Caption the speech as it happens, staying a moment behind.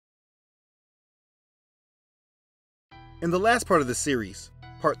In the last part of the series,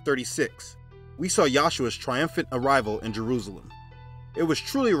 part 36, we saw Yahshua's triumphant arrival in Jerusalem. It was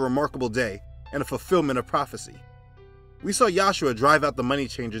truly a remarkable day and a fulfillment of prophecy. We saw Yahshua drive out the money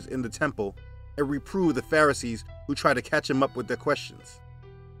changers in the temple and reprove the Pharisees who tried to catch him up with their questions.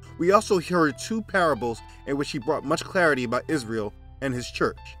 We also heard two parables in which he brought much clarity about Israel and his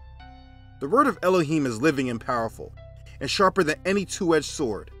church. The word of Elohim is living and powerful, and sharper than any two-edged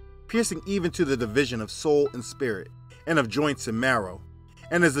sword, piercing even to the division of soul and spirit, and of joints and marrow,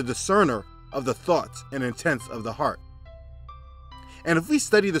 and is a discerner of the thoughts and intents of the heart. And if we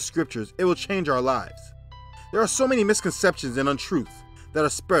study the scriptures, it will change our lives. There are so many misconceptions and untruths that are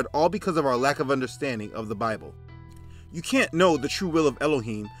spread all because of our lack of understanding of the Bible. You can't know the true will of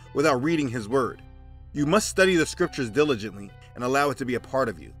Elohim without reading his word. You must study the scriptures diligently and allow it to be a part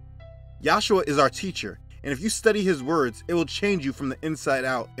of you. Yahshua is our teacher, and if you study his words, it will change you from the inside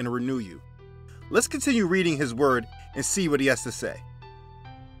out and renew you. Let's continue reading his word and see what he has to say.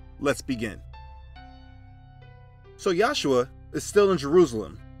 Let's begin. So Yahshua is still in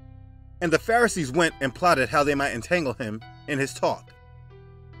Jerusalem, and the Pharisees went and plotted how they might entangle him in his talk.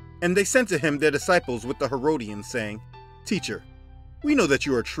 And they sent to him their disciples with the Herodians, saying, "Teacher, we know that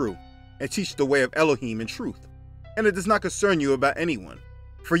you are true, and teach the way of Elohim in truth, and it does not concern you about anyone,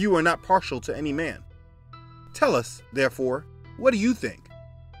 for you are not partial to any man. Tell us, therefore, what do you think?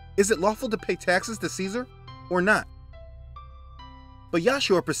 Is it lawful to pay taxes to Caesar, or not?" But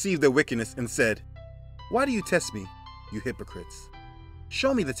Yahshua perceived their wickedness and said, "Why do you test me, you hypocrites?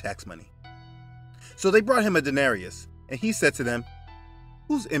 Show me the tax money." So they brought him a denarius, and he said to them,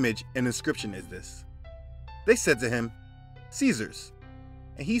 "Whose image and inscription is this?" They said to him, "Caesar's."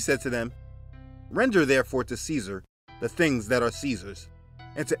 And he said to them, "Render therefore to Caesar the things that are Caesar's,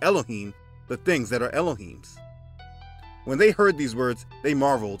 and to Elohim the things that are Elohim's." When they heard these words, they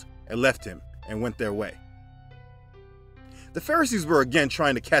marveled and left him and went their way. The Pharisees were again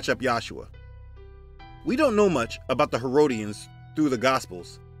trying to catch up Yahshua. We don't know much about the Herodians through the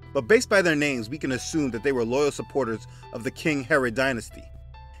Gospels, but based by their names, we can assume that they were loyal supporters of the King Herod dynasty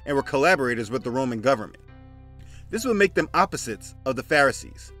and were collaborators with the Roman government. This would make them opposites of the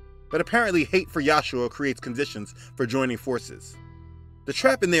Pharisees, but apparently hate for Yahshua creates conditions for joining forces. The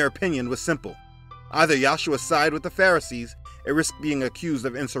trap, in their opinion, was simple. Either Yahshua side with the Pharisees and risk being accused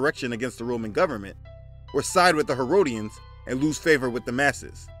of insurrection against the Roman government, or side with the Herodians and lose favor with the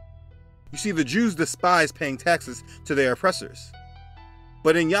masses. You see, the Jews despise paying taxes to their oppressors.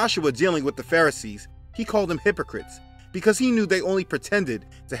 But in Yahshua dealing with the Pharisees, he called them hypocrites because he knew they only pretended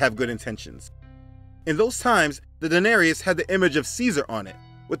to have good intentions. In those times, the denarius had the image of Caesar on it,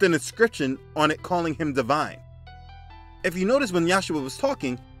 with an inscription on it calling him divine. If you notice, when Yahshua was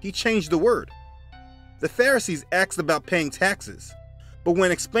talking, he changed the word. The Pharisees asked about paying taxes, but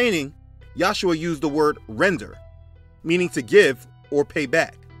when explaining, Yahshua used the word render, meaning to give or pay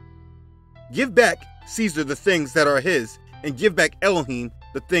back. Give back Caesar the things that are his, and give back Elohim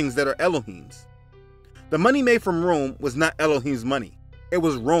the things that are Elohim's. The money made from Rome was not Elohim's money, it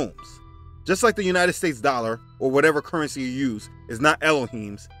was Rome's. Just like the United States dollar, or whatever currency you use, is not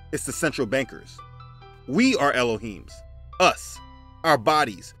Elohim's, it's the central bankers. We are Elohim's. Us, our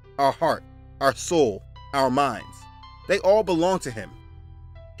bodies, our heart, our soul, our minds. They all belong to him.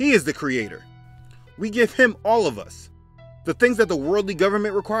 He is the creator. We give him all of us. The things that the worldly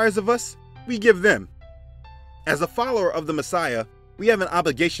government requires of us, we give them. As a follower of the Messiah, we have an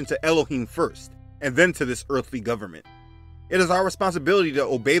obligation to Elohim first, and then to this earthly government. It is our responsibility to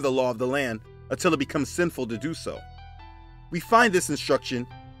obey the law of the land until it becomes sinful to do so. We find this instruction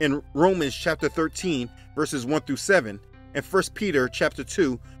in Romans chapter 13, verses 1 through 7, and 1 Peter chapter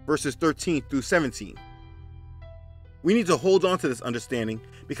 2, verses 13 through 17. We need to hold on to this understanding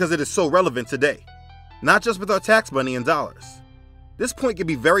because it is so relevant today, not just with our tax money and dollars. This point can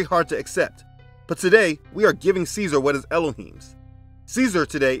be very hard to accept, but today we are giving Caesar what is Elohim's. Caesar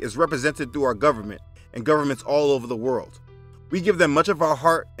today is represented through our government and governments all over the world. We give them much of our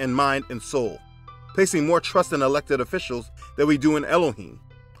heart and mind and soul, placing more trust in elected officials than we do in Elohim.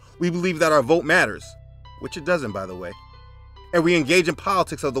 We believe that our vote matters, which it doesn't, by the way, and we engage in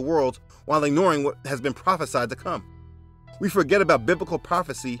politics of the world while ignoring what has been prophesied to come. We forget about biblical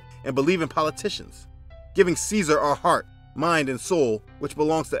prophecy and believe in politicians, giving Caesar our heart, mind, and soul, which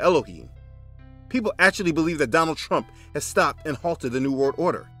belongs to Elohim. People actually believe that Donald Trump has stopped and halted the New World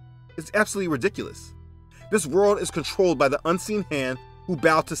Order. It's absolutely ridiculous. This world is controlled by the unseen hand who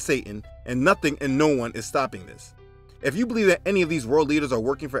bow to Satan, and nothing and no one is stopping this. If you believe that any of these world leaders are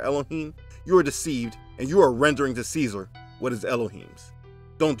working for Elohim, you are deceived and you are rendering to Caesar what is Elohim's.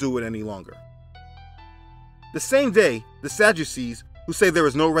 Don't do it any longer. The same day, the Sadducees, who say there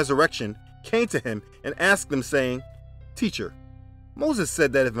is no resurrection, came to him and asked him, saying, Teacher, Moses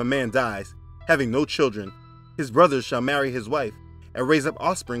said that if a man dies, having no children, his brothers shall marry his wife and raise up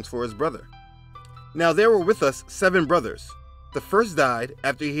offspring for his brother. Now there were with us 7 brothers. The first died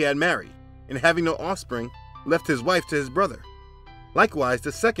after he had married, and having no offspring, left his wife to his brother. Likewise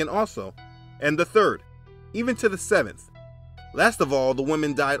the second also, and the third, even to the 7th. Last of all, the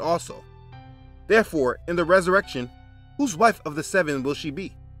woman died also. Therefore, in the resurrection, whose wife of the 7 will she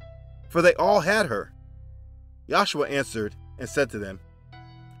be? For they all had her. Yahshua answered and said to them,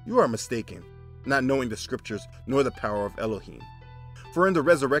 You are mistaken, not knowing the scriptures nor the power of Elohim. For in the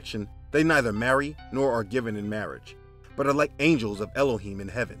resurrection they neither marry nor are given in marriage, but are like angels of Elohim in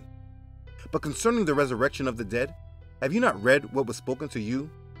heaven. But concerning the resurrection of the dead, have you not read what was spoken to you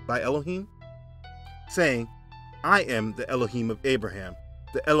by Elohim? Saying, I am the Elohim of Abraham,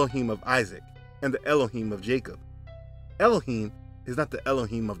 the Elohim of Isaac, and the Elohim of Jacob. Elohim is not the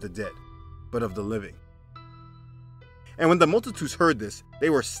Elohim of the dead, but of the living. And when the multitudes heard this, they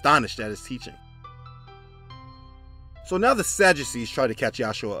were astonished at his teaching. So now the Sadducees tried to catch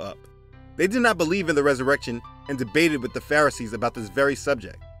Yahshua up. They did not believe in the resurrection and debated with the Pharisees about this very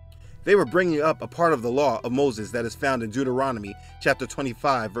subject. They were bringing up a part of the law of Moses that is found in Deuteronomy chapter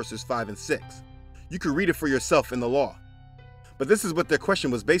 25 verses 5 and 6. You can read it for yourself in the law. But this is what their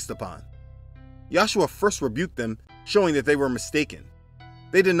question was based upon. Yahshua first rebuked them, showing that they were mistaken.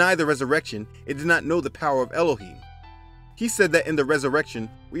 They denied the resurrection and did not know the power of Elohim. He said that in the resurrection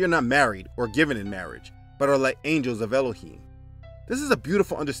we are not married or given in marriage, but are like angels of Elohim. This is a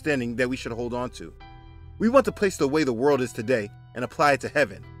beautiful understanding that we should hold on to. We want to place the way the world is today and apply it to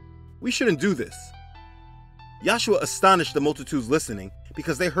heaven. We shouldn't do this. Yahshua astonished the multitudes listening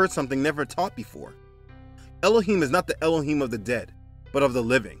because they heard something never taught before. Elohim is not the Elohim of the dead, but of the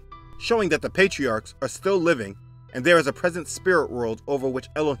living, showing that the patriarchs are still living and there is a present spirit world over which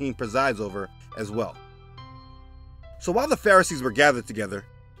Elohim presides over as well. So while the Pharisees were gathered together,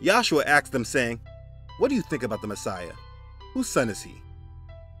 Yahshua asked them, saying, What do you think about the Messiah? Whose son is he?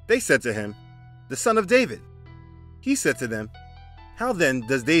 They said to him, The son of David. He said to them, How then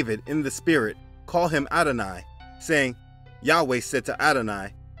does David in the spirit call him Adonai, saying, Yahweh said to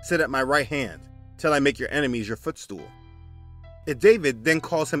Adonai, Sit at my right hand, till I make your enemies your footstool. If David then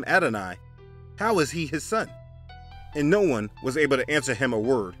calls him Adonai, how is he his son? And no one was able to answer him a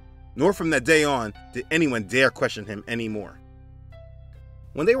word, nor from that day on did anyone dare question him anymore.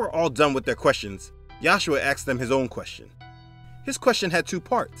 When they were all done with their questions, Yahshua asked them his own question. His question had 2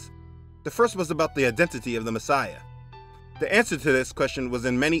 parts. The first was about the identity of the Messiah. The answer to this question was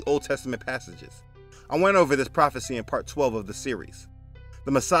in many Old Testament passages. I went over this prophecy in part 12 of the series.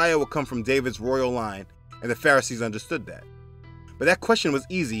 The Messiah will come from David's royal line, and the Pharisees understood that. But that question was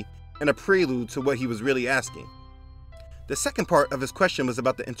easy and a prelude to what he was really asking. The second part of his question was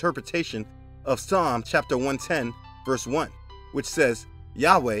about the interpretation of Psalm chapter 110, verse 1, which says,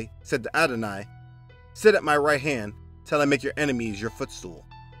 Yahweh said to Adonai, Sit at my right hand, till I make your enemies your footstool.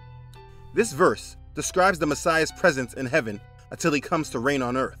 This verse describes the Messiah's presence in heaven until he comes to reign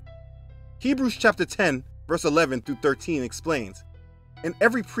on earth. Hebrews chapter 10, verse 11 through 13 explains, And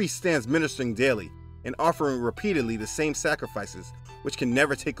every priest stands ministering daily and offering repeatedly the same sacrifices, which can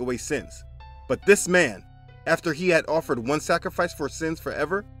never take away sins. But this man, after he had offered one sacrifice for sins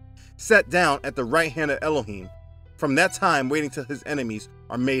forever, sat down at the right hand of Elohim, from that time waiting till his enemies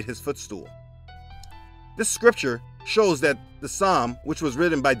are made his footstool. This scripture shows that the psalm, which was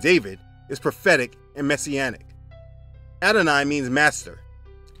written by David, is prophetic and messianic. Adonai means master,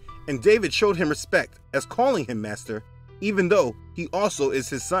 and David showed him respect as calling him master, even though he also is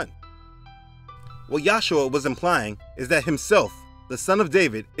his son. What Yahshua was implying is that himself, the son of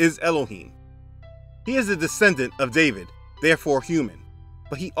David, is Elohim. He is a descendant of David, therefore human,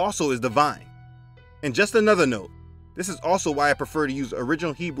 but he also is divine. And just another note, this is also why I prefer to use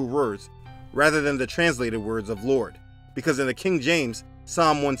original Hebrew words rather than the translated words of Lord, because in the King James,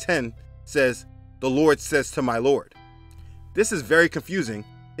 Psalm 110 says, The Lord says to my Lord. This is very confusing.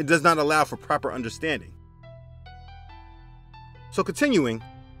 It does not allow for proper understanding. So continuing,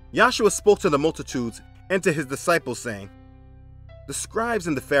 Yahshua spoke to the multitudes and to his disciples, saying, The scribes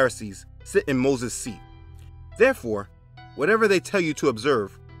and the Pharisees sit in Moses' seat. Therefore, whatever they tell you to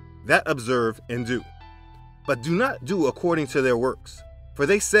observe, that observe and do. But do not do according to their works, for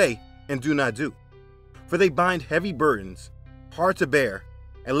they say and do not do. For they bind heavy burdens, hard to bear,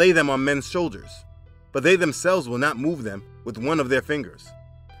 and lay them on men's shoulders, but they themselves will not move them with one of their fingers.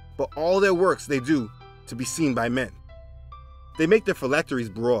 But all their works they do to be seen by men. They make their phylacteries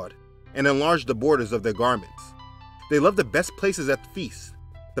broad, and enlarge the borders of their garments. They love the best places at the feast,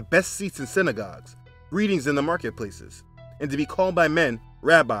 the best seats in synagogues, greetings in the marketplaces, and to be called by men,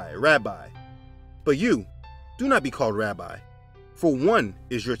 Rabbi, Rabbi. But you, Do not be called rabbi, for one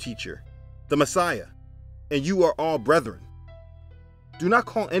is your teacher, the Messiah, and you are all brethren. Do not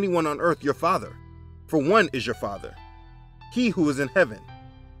call anyone on earth your father, for one is your Father, he who is in heaven.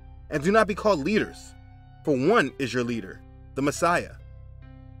 And do not be called leaders, for one is your leader, the Messiah.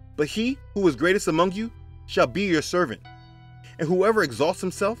 But he who is greatest among you shall be your servant, and whoever exalts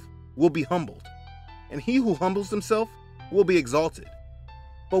himself will be humbled, and he who humbles himself will be exalted.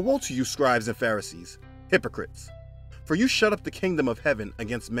 But woe to you, scribes and Pharisees, hypocrites! For you shut up the kingdom of heaven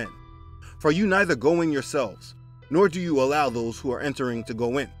against men. For you neither go in yourselves, nor do you allow those who are entering to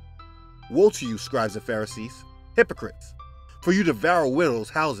go in. Woe to you, scribes and Pharisees, hypocrites! For you devour widows'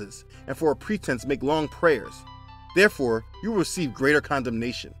 houses, and for a pretense make long prayers. Therefore you will receive greater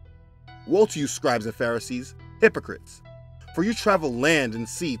condemnation. Woe to you, scribes and Pharisees, hypocrites! For you travel land and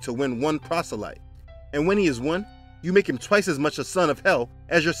sea to win one proselyte, and when he is won, you make him twice as much a son of hell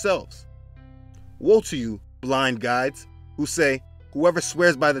as yourselves. Woe to you, blind guides, who say, whoever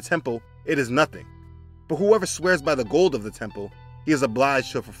swears by the temple, it is nothing. But whoever swears by the gold of the temple, he is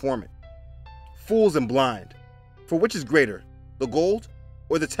obliged to perform it. Fools and blind, for which is greater, the gold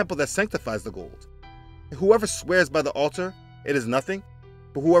or the temple that sanctifies the gold? And whoever swears by the altar, it is nothing.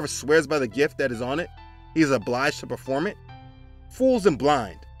 But whoever swears by the gift that is on it, he is obliged to perform it. Fools and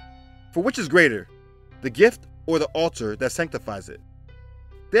blind, for which is greater, the gift or the altar that sanctifies it?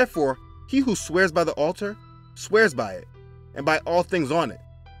 Therefore, he who swears by the altar, swears by it, and by all things on it.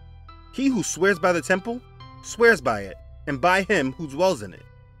 He who swears by the temple, swears by it, and by him who dwells in it.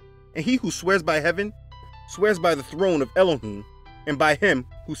 And he who swears by heaven, swears by the throne of Elohim, and by him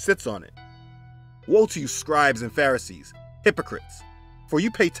who sits on it. Woe to you, scribes and Pharisees, hypocrites! For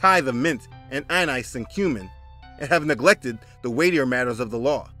you pay tithe of mint and anise and cumin, and have neglected the weightier matters of the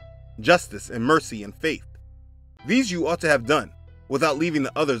law, justice and mercy and faith. These you ought to have done, without leaving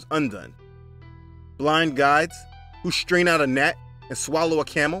the others undone. Blind guides, who strain out a gnat and swallow a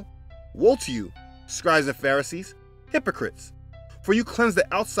camel, woe to you, scribes and Pharisees, hypocrites! For you cleanse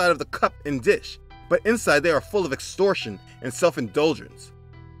the outside of the cup and dish, but inside they are full of extortion and self-indulgence.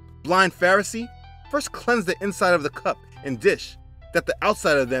 Blind Pharisee, first cleanse the inside of the cup and dish, that the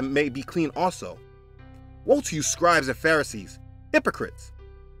outside of them may be clean also. Woe to you, scribes and Pharisees, hypocrites!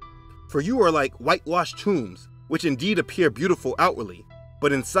 For you are like whitewashed tombs, which indeed appear beautiful outwardly,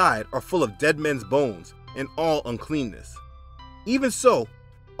 but inside are full of dead men's bones and all uncleanness. Even so,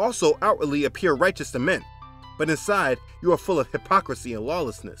 also outwardly appear righteous to men, but inside you are full of hypocrisy and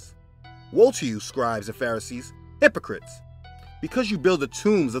lawlessness. Woe to you, scribes and Pharisees, hypocrites! Because you build the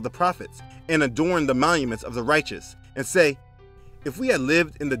tombs of the prophets and adorn the monuments of the righteous, and say, if we had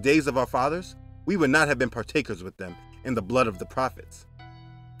lived in the days of our fathers, we would not have been partakers with them in the blood of the prophets.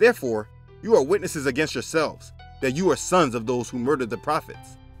 Therefore, you are witnesses against yourselves, that you are sons of those who murdered the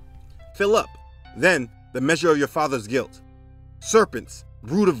prophets. Fill up, then, the measure of your father's guilt. Serpents,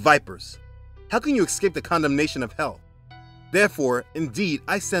 brood of vipers, how can you escape the condemnation of hell? Therefore, indeed,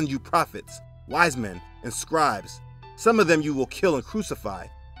 I send you prophets, wise men, and scribes. Some of them you will kill and crucify.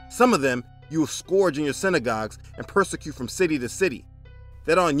 Some of them you will scourge in your synagogues and persecute from city to city,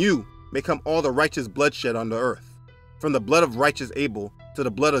 that on you may come all the righteous bloodshed on the earth, from the blood of righteous Abel to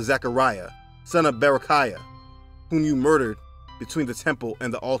the blood of Zechariah, son of Berechiah, whom you murdered between the temple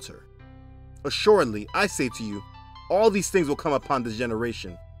and the altar. Assuredly, I say to you, all these things will come upon this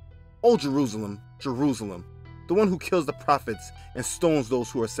generation. O Jerusalem, Jerusalem, the one who kills the prophets and stones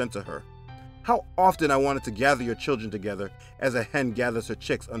those who are sent to her. How often I wanted to gather your children together as a hen gathers her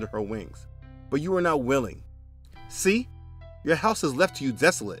chicks under her wings, but you are not willing. See, your house is left to you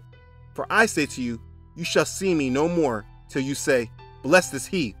desolate. For I say to you, you shall see me no more till you say, blessed is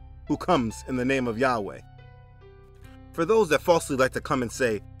he who comes in the name of Yahweh. For those that falsely like to come and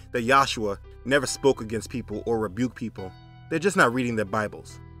say that Yahshua never spoke against people or rebuked people, they're just not reading their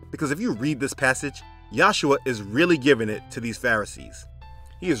Bibles. Because if you read this passage, Yahshua is really giving it to these Pharisees.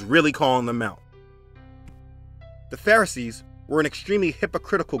 He is really calling them out. The Pharisees were an extremely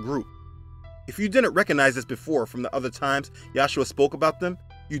hypocritical group. If you didn't recognize this before from the other times Yahshua spoke about them,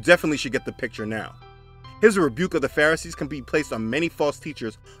 you definitely should get the picture now. His rebuke of the Pharisees can be placed on many false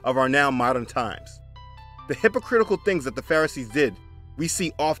teachers of our now modern times. The hypocritical things that the Pharisees did, we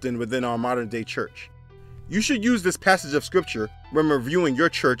see often within our modern day church. You should use this passage of scripture when reviewing your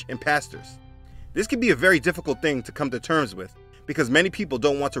church and pastors. This can be a very difficult thing to come to terms with, because many people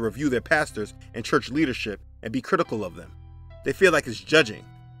don't want to review their pastors and church leadership and be critical of them. They feel like it's judging.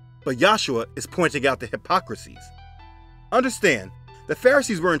 But Yahshua is pointing out the hypocrisies. Understand, the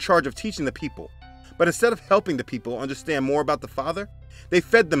Pharisees were in charge of teaching the people, but instead of helping the people understand more about the Father, they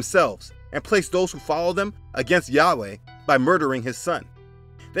fed themselves and placed those who follow them against Yahweh by murdering his son.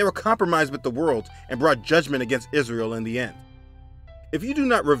 They were compromised with the world and brought judgment against Israel in the end. If you do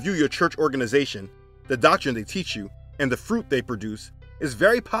not review your church organization, the doctrine they teach you, and the fruit they produce, it's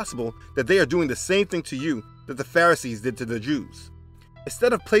very possible that they are doing the same thing to you that the Pharisees did to the Jews.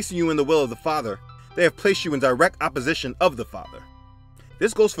 Instead of placing you in the will of the Father, they have placed you in direct opposition of the Father.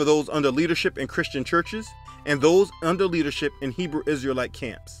 This goes for those under leadership in Christian churches and those under leadership in Hebrew Israelite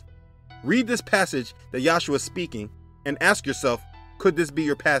camps. Read this passage that Yahshua is speaking and ask yourself, could this be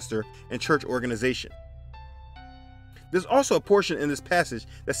your pastor and church organization? There's also a portion in this passage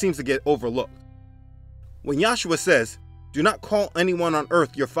that seems to get overlooked. When Yahshua says, "Do not call anyone on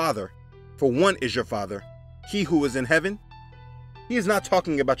earth your father, for one is your Father, he who is in heaven," he is not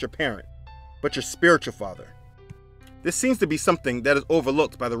talking about your parent, but your spiritual father. This seems to be something that is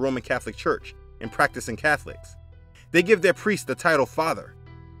overlooked by the Roman Catholic Church and practicing Catholics. They give their priest the title Father,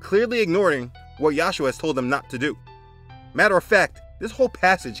 clearly ignoring what Yahshua has told them not to do. Matter of fact, this whole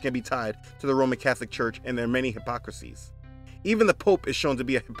passage can be tied to the Roman Catholic Church and their many hypocrisies. Even the Pope is shown to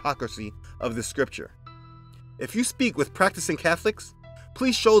be a hypocrisy of this scripture. If you speak with practicing Catholics,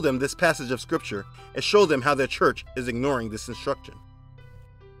 please show them this passage of scripture and show them how their church is ignoring this instruction.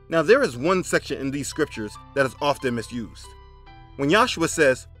 Now, there is one section in these scriptures that is often misused. When Yahshua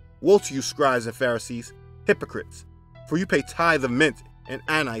says, "Woe to you, scribes and Pharisees, hypocrites, for you pay tithe of mint and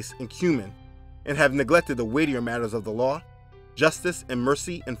anise and cumin, and have neglected the weightier matters of the law, justice and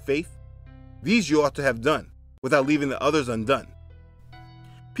mercy and faith. These you ought to have done, without leaving the others undone."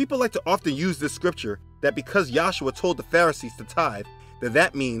 People like to often use this scripture that because Yahshua told the Pharisees to tithe,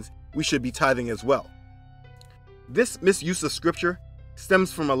 that means we should be tithing as well. This misuse of scripture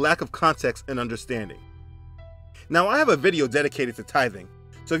stems from a lack of context and understanding. Now, I have a video dedicated to tithing,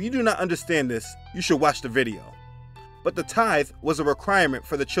 so if you do not understand this, you should watch the video. But the tithe was a requirement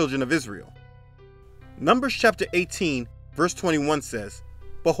for the children of Israel. Numbers chapter 18, verse 21 says,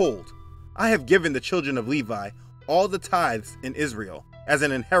 "Behold, I have given the children of Levi all the tithes in Israel as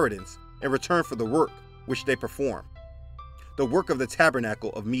an inheritance in return for the work which they perform, the work of the tabernacle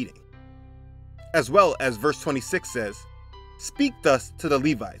of meeting." As well as verse 26 says, "Speak thus to the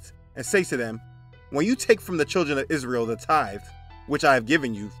Levites, and say to them, when you take from the children of Israel the tithe, which I have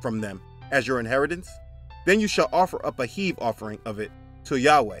given you from them as your inheritance, then you shall offer up a heave offering of it to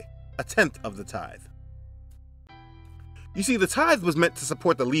Yahweh, a tenth of the tithe." You see, the tithe was meant to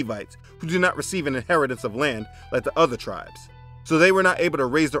support the Levites, who do not receive an inheritance of land like the other tribes, so they were not able to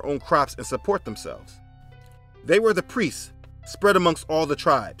raise their own crops and support themselves. They were the priests, spread amongst all the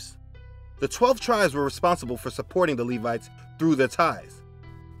tribes. The 12 tribes were responsible for supporting the Levites through their tithes.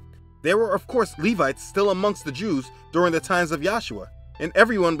 There were, of course, Levites still amongst the Jews during the times of Yahshua, and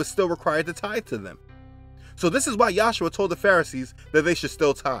everyone was still required to tithe to them. So this is why Yahshua told the Pharisees that they should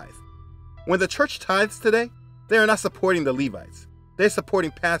still tithe. When the church tithes today, they are not supporting the Levites. They're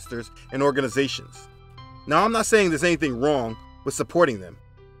supporting pastors and organizations. Now, I'm not saying there's anything wrong with supporting them,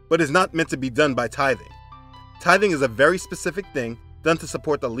 but it's not meant to be done by tithing. Tithing is a very specific thing done to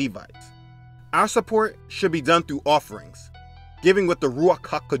support the Levites. Our support should be done through offerings, giving what the Ruach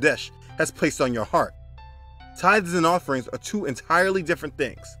HaKodesh has placed on your heart. Tithes and offerings are two entirely different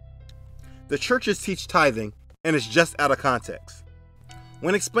things. The churches teach tithing, and it's just out of context.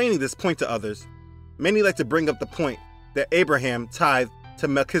 When explaining this point to others, many like to bring up the point that Abraham tithed to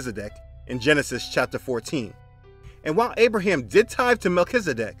Melchizedek in Genesis chapter 14. And while Abraham did tithe to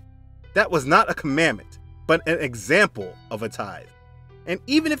Melchizedek, that was not a commandment, but an example of a tithe. And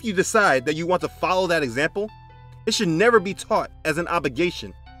even if you decide that you want to follow that example, it should never be taught as an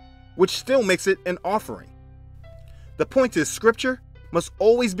obligation, which still makes it an offering. The point is, scripture must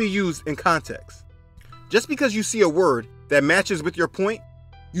always be used in context. Just because you see a word that matches with your point,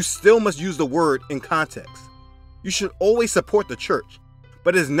 you still must use the word in context. You should always support the church,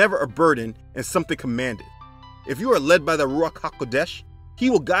 but it is never a burden and something commanded. If you are led by the Ruach HaKodesh, he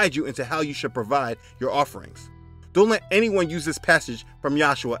will guide you into how you should provide your offerings. Don't let anyone use this passage from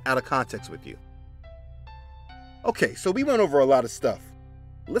Yahshua out of context with you. Okay, so we went over a lot of stuff.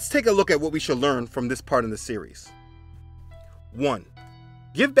 Let's take a look at what we should learn from this part in the series. 1.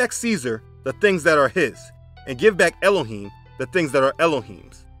 Give back Caesar the things that are his, and give back Elohim the things that are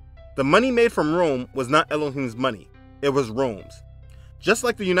Elohim's. The money made from Rome was not Elohim's money, it was Rome's. Just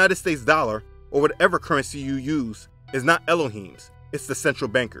like the United States dollar, or whatever currency you use, is not Elohim's, it's the central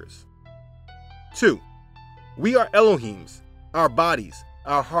bankers. 2. We are Elohim's, our bodies,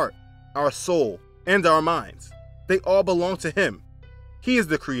 our heart, our soul, and our minds. They all belong to him. He is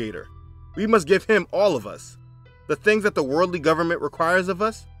the creator. We must give him all of us. The things that the worldly government requires of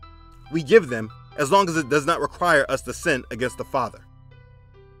us, we give them as long as it does not require us to sin against the Father.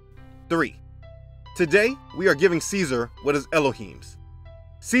 3. Today, we are giving Caesar what is Elohim's.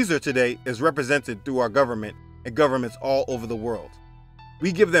 Caesar today is represented through our government and governments all over the world.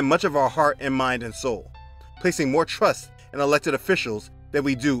 We give them much of our heart and mind and soul, placing more trust in elected officials than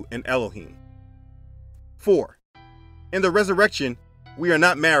we do in Elohim. 4. In the resurrection, we are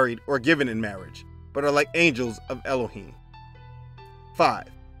not married or given in marriage, but are like angels of Elohim. 5.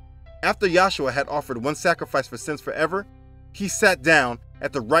 After Yahshua had offered one sacrifice for sins forever, he sat down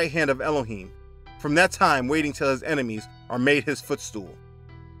at the right hand of Elohim, from that time waiting till his enemies are made his footstool.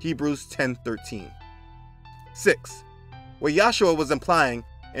 Hebrews 10:13. 6. What Yahshua was implying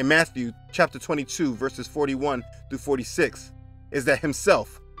in Matthew chapter 22 verses 41 through 46 is that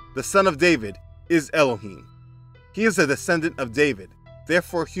himself, the son of David, is Elohim. He is a descendant of David,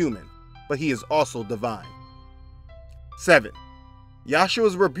 therefore human, but he is also divine. 7.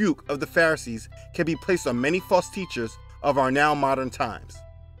 Yahshua's rebuke of the Pharisees can be placed on many false teachers of our now modern times.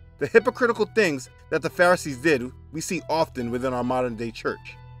 The hypocritical things that the Pharisees did we see often within our modern day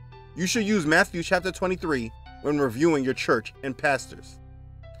church. You should use Matthew chapter 23 when reviewing your church and pastors.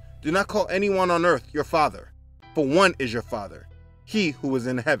 Do not call anyone on earth your father, for one is your Father, he who is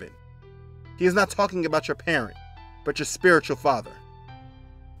in heaven. He is not talking about your parent, but your spiritual father.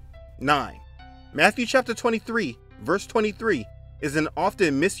 9. Matthew chapter 23, verse 23 is an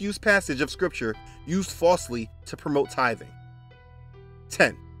often misused passage of scripture used falsely to promote tithing.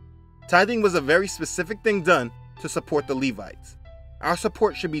 10. Tithing was a very specific thing done to support the Levites. Our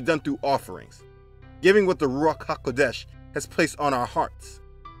support should be done through offerings, giving what the Ruach HaKodesh has placed on our hearts.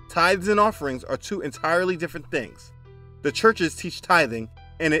 Tithes and offerings are two entirely different things. The churches teach tithing,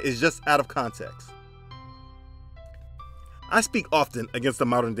 and it is just out of context. I speak often against the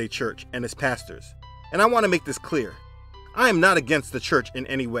modern day church and its pastors, and I want to make this clear. I am not against the church in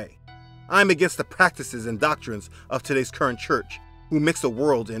any way. I am against the practices and doctrines of today's current church, who mix the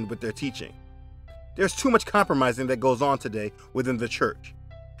world in with their teaching. There's too much compromising that goes on today within the church.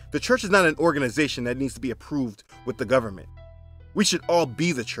 The church is not an organization that needs to be approved with the government. We should all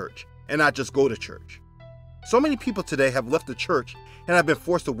be the church and not just go to church. So many people today have left the church and have been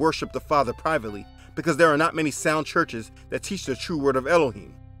forced to worship the Father privately because there are not many sound churches that teach the true word of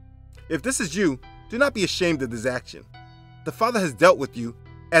Elohim. If this is you, do not be ashamed of this action. The Father has dealt with you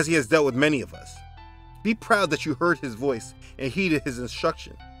as he has dealt with many of us. Be proud that you heard his voice and heeded his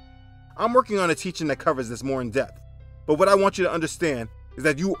instruction. I'm working on a teaching that covers this more in depth, but what I want you to understand is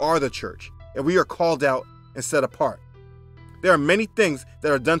that you are the church, and we are called out and set apart. There are many things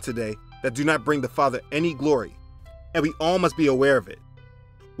that are done today that do not bring the Father any glory, and we all must be aware of it.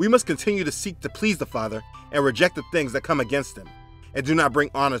 We must continue to seek to please the Father and reject the things that come against him, and do not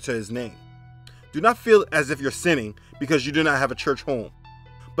bring honor to his name. Do not feel as if you're sinning because you do not have a church home,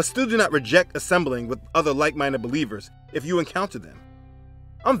 but still do not reject assembling with other like-minded believers if you encounter them.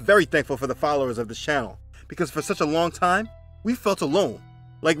 I'm very thankful for the followers of this channel, because for such a long time, we felt alone,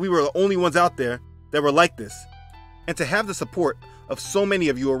 like we were the only ones out there that were like this. And to have the support of so many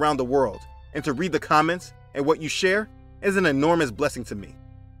of you around the world, and to read the comments and what you share, is an enormous blessing to me.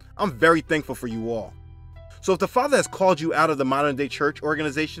 I'm very thankful for you all. So if the Father has called you out of the modern day church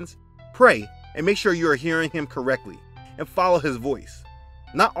organizations, pray and make sure you are hearing him correctly, and follow his voice.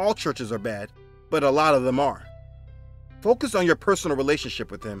 Not all churches are bad, but a lot of them are. Focus on your personal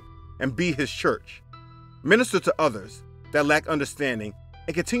relationship with him and be his church. Minister to others that lack understanding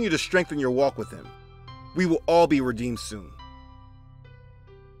and continue to strengthen your walk with him. We will all be redeemed soon.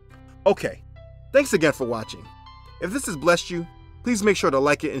 Okay, thanks again for watching. If this has blessed you, please make sure to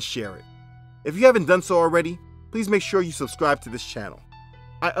like it and share it. If you haven't done so already, please make sure you subscribe to this channel.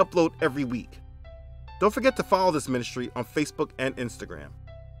 I upload every week. Don't forget to follow this ministry on Facebook and Instagram.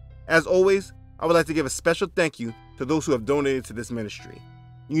 As always, I would like to give a special thank you to those who have donated to this ministry.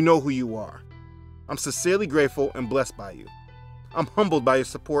 You know who you are. I'm sincerely grateful and blessed by you. I'm humbled by your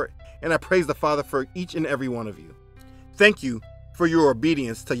support, and I praise the Father for each and every one of you. Thank you for your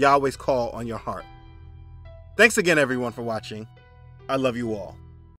obedience to Yahweh's call on your heart. Thanks again, everyone, for watching. I love you all.